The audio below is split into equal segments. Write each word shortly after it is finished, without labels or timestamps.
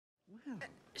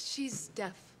She's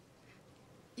deaf.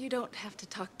 You don't have to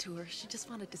talk to her. She just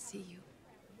wanted to see you.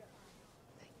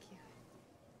 Thank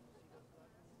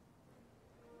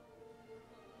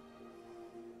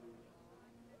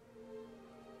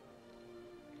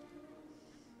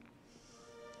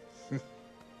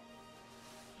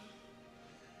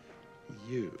you.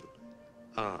 You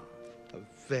are a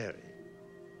very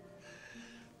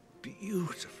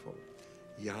beautiful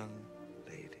young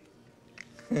lady.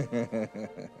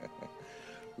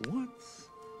 What's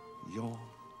your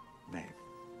name?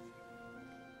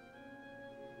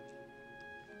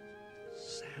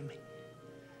 Sammy.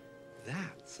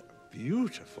 That's a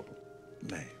beautiful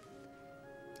name.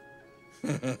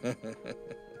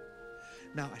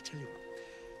 Now, I tell you what,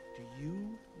 do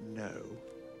you know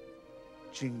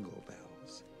Jingle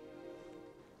Bells?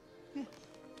 Yeah.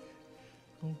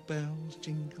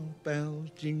 Jingle bells,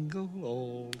 jingle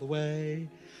all the way.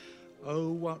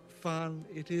 Oh, what fun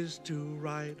it is to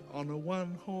ride on a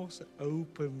one-horse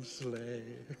open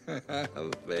sleigh.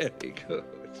 Very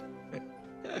good.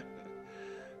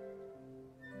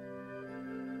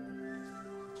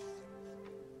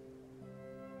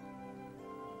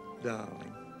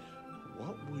 Darling,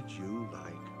 what would you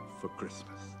like for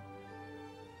Christmas?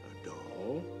 A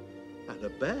doll and a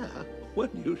bear when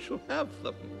you shall have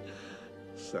them.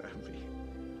 Sammy,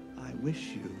 I wish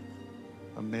you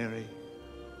a Merry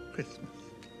Christmas.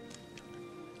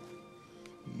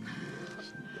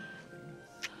 Yes,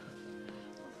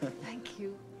 darling. Thank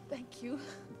you. Thank you.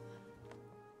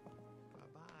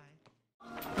 Bye-bye.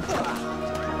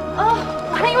 Oh,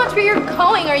 I don't even know where you're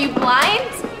going. Are you blind?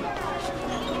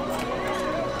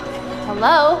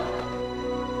 Hello?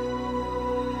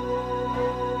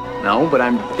 No, but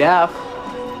I'm deaf.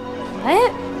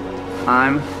 What?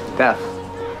 I'm deaf.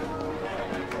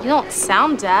 You don't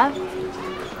sound deaf.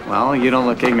 Well, you don't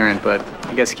look ignorant, but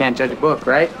I guess you can't judge a book,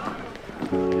 right?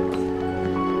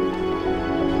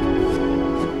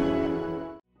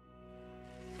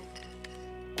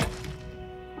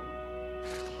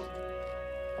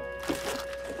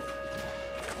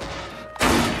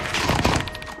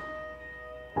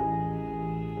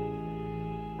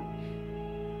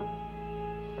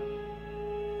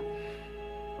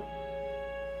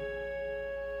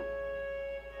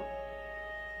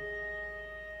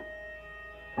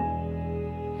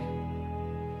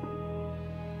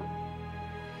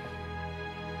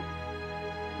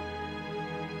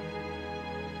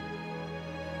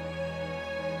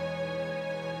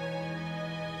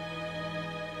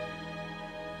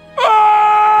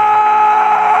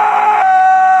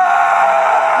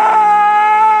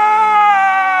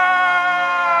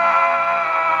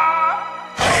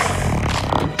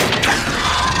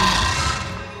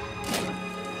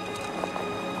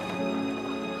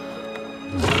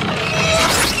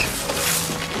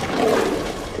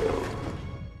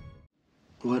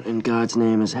 What in God's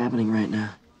name is happening right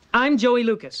now? I'm Joey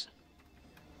Lucas.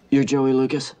 You're Joey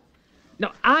Lucas?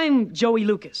 No, I'm Joey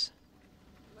Lucas.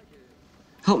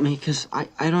 Help me, because I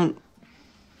don't...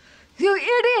 You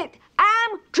idiot!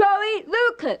 I'm Joey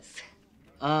Lucas.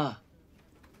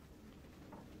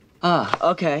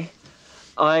 Okay.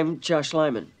 I'm Josh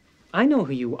Lyman. I know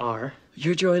who you are.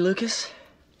 You're Joey Lucas?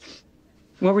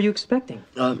 What were you expecting?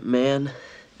 Man.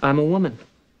 I'm a woman.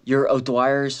 You're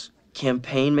O'Dwyer's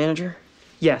campaign manager?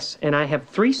 Yes, and I have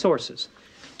 3 sources.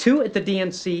 2 at the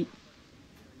DNC.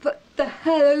 What the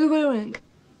hell are you doing?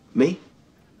 Me?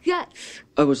 Yes.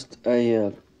 I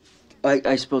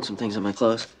spilled some things on my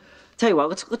clothes. Tell you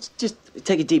what, let's just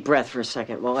take a deep breath for a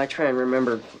second while I try and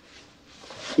remember,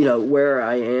 where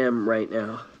I am right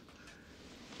now.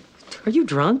 Are you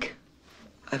drunk?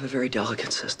 I have a very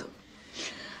delicate system.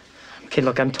 Okay,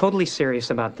 look, I'm totally serious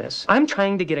about this. I'm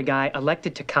trying to get a guy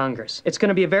elected to Congress. It's going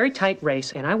to be a very tight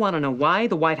race, and I want to know why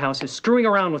the White House is screwing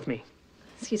around with me.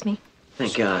 Excuse me.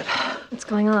 Thank God. What's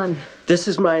going on? This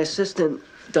is my assistant,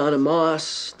 Donna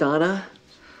Moss. Donna?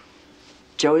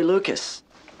 Joey Lucas.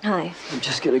 Hi. I'm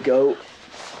just gonna go.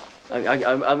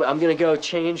 I'm gonna go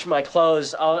change my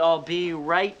clothes. I'll be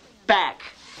right back.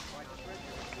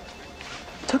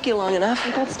 Took you long enough.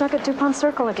 I got stuck at DuPont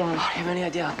Circle again. Oh, do you have any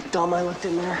idea how dumb I looked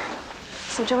in there?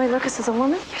 So Joey Lucas is a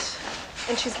woman? Yes.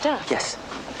 And she's deaf? Yes.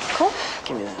 Cool.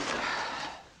 Give me that.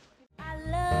 I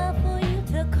love for you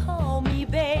to call me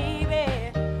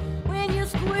baby when you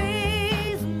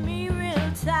squeeze me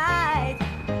real tight.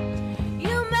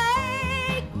 You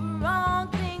make wrong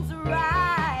things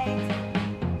right,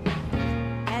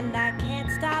 and I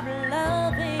can't stop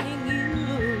loving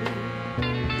you,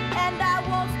 and I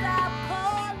won't stop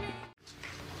calling.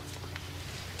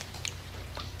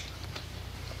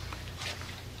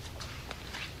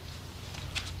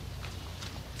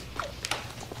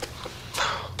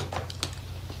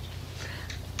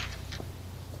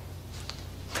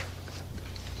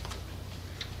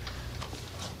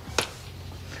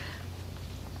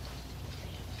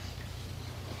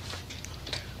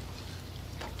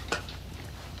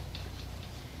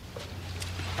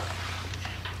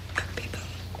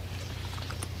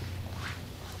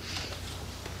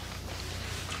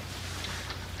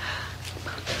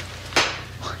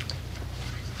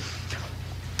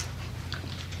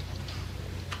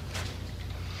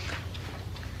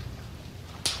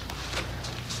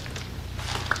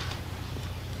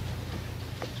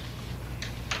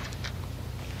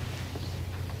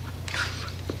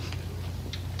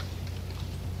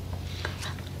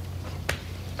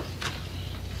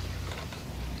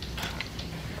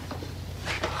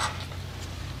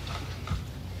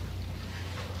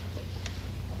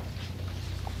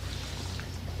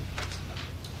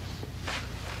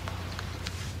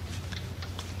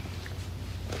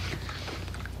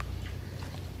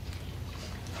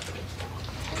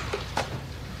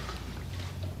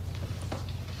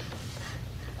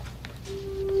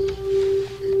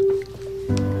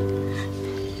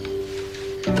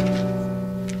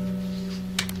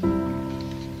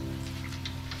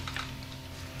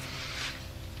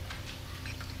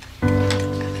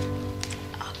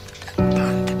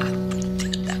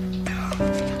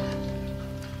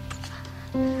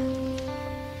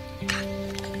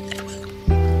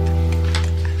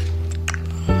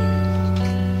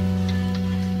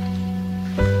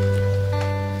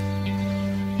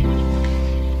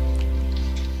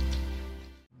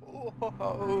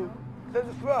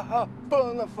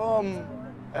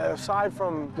 Aside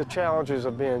from the challenges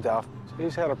of being deaf,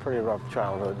 he's had a pretty rough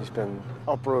childhood. He's been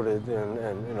uprooted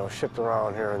and you know, shipped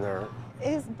around here and there.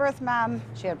 His birth mom,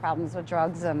 she had problems with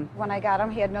drugs, and when I got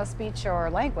him, he had no speech or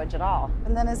language at all.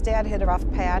 And then his dad hit a rough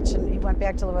patch, and he went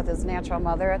back to live with his natural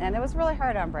mother, and it was really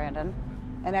hard on Brandon.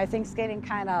 And I think skating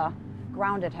kind of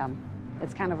grounded him.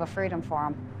 It's kind of a freedom for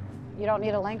him. You don't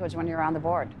need a language when you're on the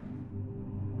board.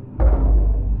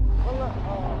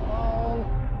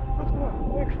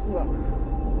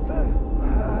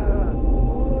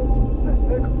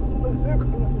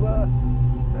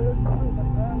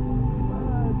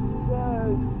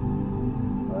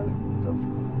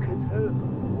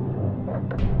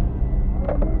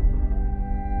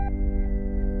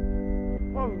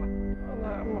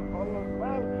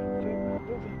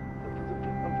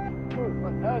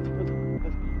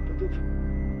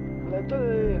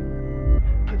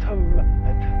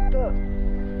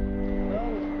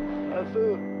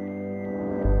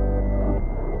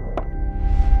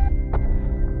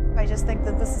 I just think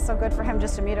that this is so good for him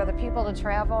just to meet other people, to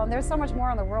travel, and there's so much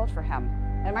more in the world for him.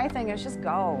 And my thing is just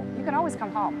go. You can always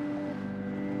come home.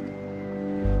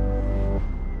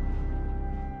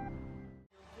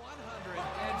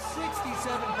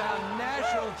 167-pound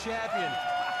national champion.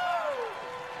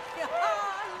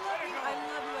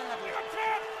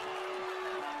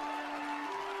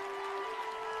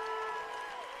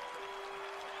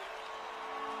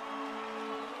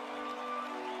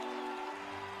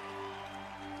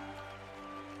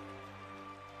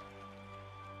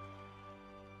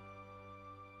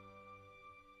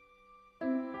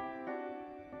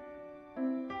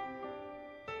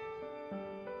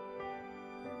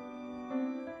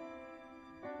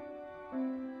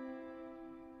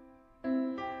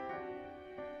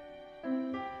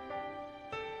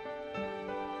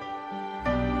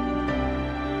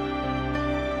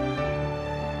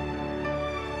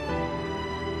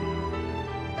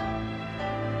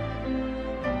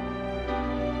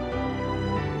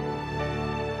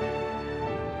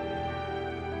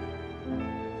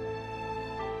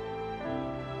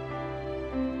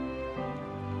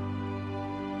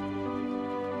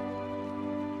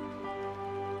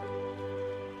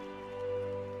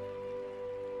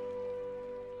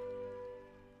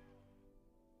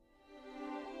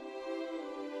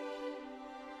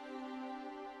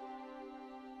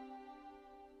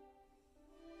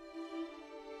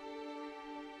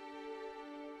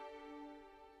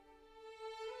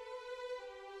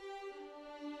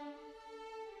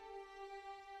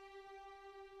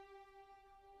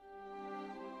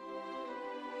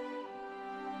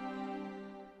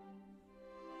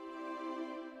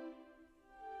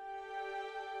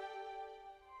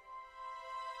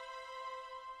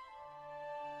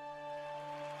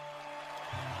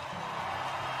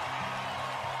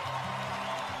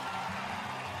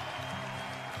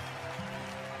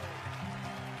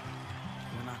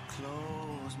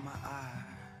 Close my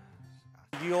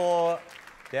eyes. You're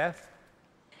deaf?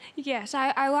 Yes,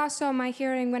 I lost all my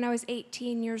hearing when I was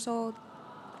 18 years old.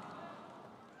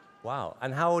 Wow.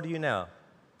 And how old are you now?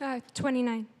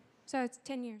 29. So it's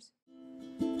 10 years.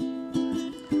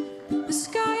 The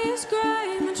sky is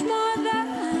gray, much more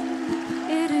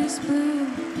than it is blue.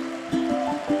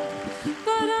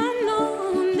 But I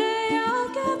know one day I'll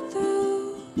get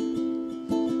through.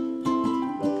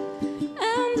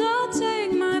 And I'll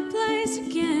take my place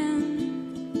again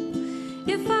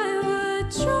if I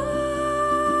would try.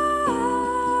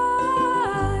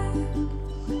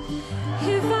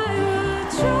 If I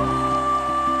would try.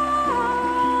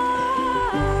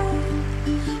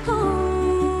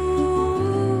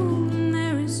 Oh,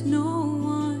 there is no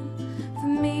one for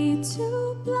me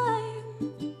to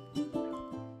blame.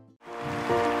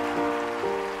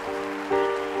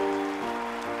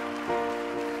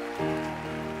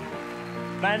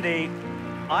 Mandy,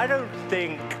 I don't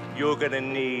think you're going to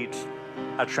need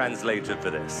a translator for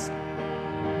this.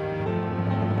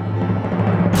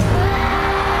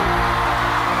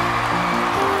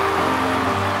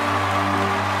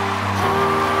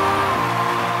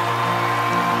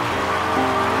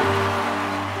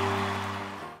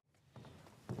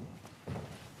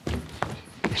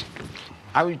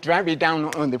 I was driving down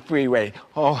on the freeway.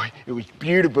 Oh, it was a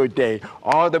beautiful day.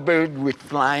 All the birds were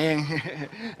flying,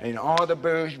 and all the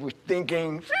birds were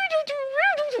thinking,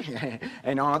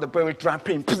 and all the birds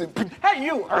dropping. Hey,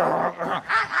 you!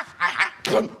 I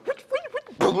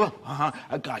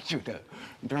got you there.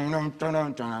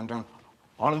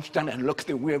 All of a sudden, I looked at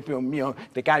the rearview mirror.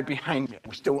 The guy behind me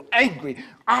was so angry. Hey,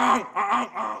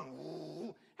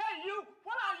 you!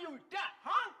 What are you, deaf,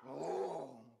 huh?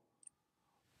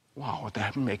 Wow,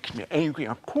 that makes me angry.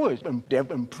 Of course, I'm deaf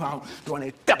and proud. Do want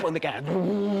to step on the gas.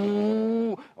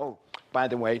 Oh, by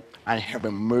the way, I have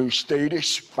a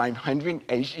Mercedes 500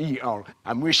 SEL.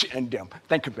 I'm wishing them.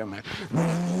 Thank you very much.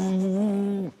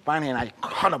 Finally, I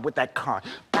caught up with that car.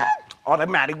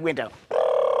 Automatic window.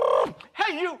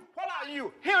 Hey, you! What are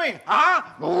you hearing? Huh?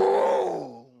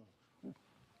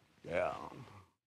 Yeah.